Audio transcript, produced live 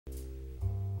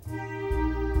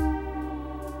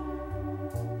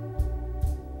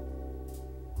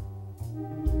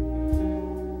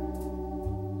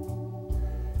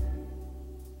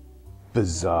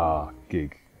bizarre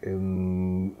gig.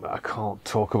 I can't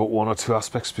talk about one or two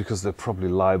aspects because they're probably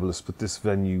libelous, but this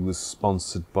venue was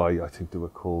sponsored by, I think they were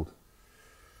called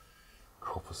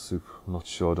Copper Soup, I'm not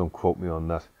sure, don't quote me on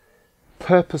that.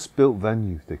 Purpose-built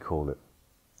venue, they call it.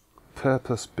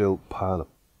 Purpose-built pile of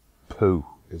poo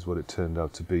is what it turned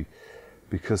out to be,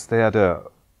 because they had the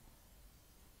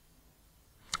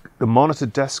monitor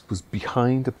desk was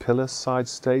behind a pillar side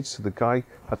stage, so the guy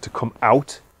had to come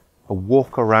out and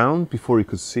walk around before he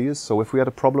could see us. So if we had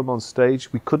a problem on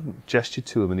stage, we couldn't gesture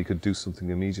to him and he could do something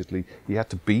immediately. He had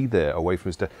to be there away from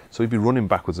his desk. So he'd be running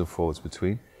backwards and forwards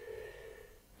between.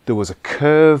 There was a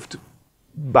curved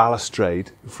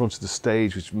balustrade in front of the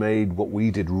stage which made what we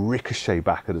did ricochet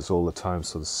back at us all the time.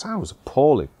 So the sound was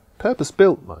appalling. Purpose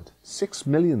built, mind. 6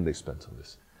 million they spent on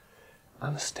this.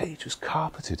 And the stage was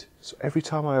carpeted. So every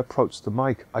time I approached the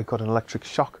mic, I got an electric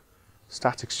shock.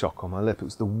 Static shock on my lip. It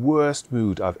was the worst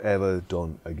mood I've ever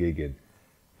done a gig in.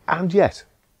 And yet,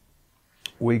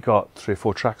 we got 3 or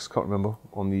 4 tracks, can't remember,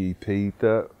 on the EP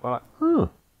that were like, So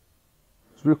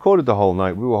we recorded the whole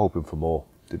night. We were hoping for more.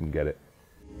 Didn't get it.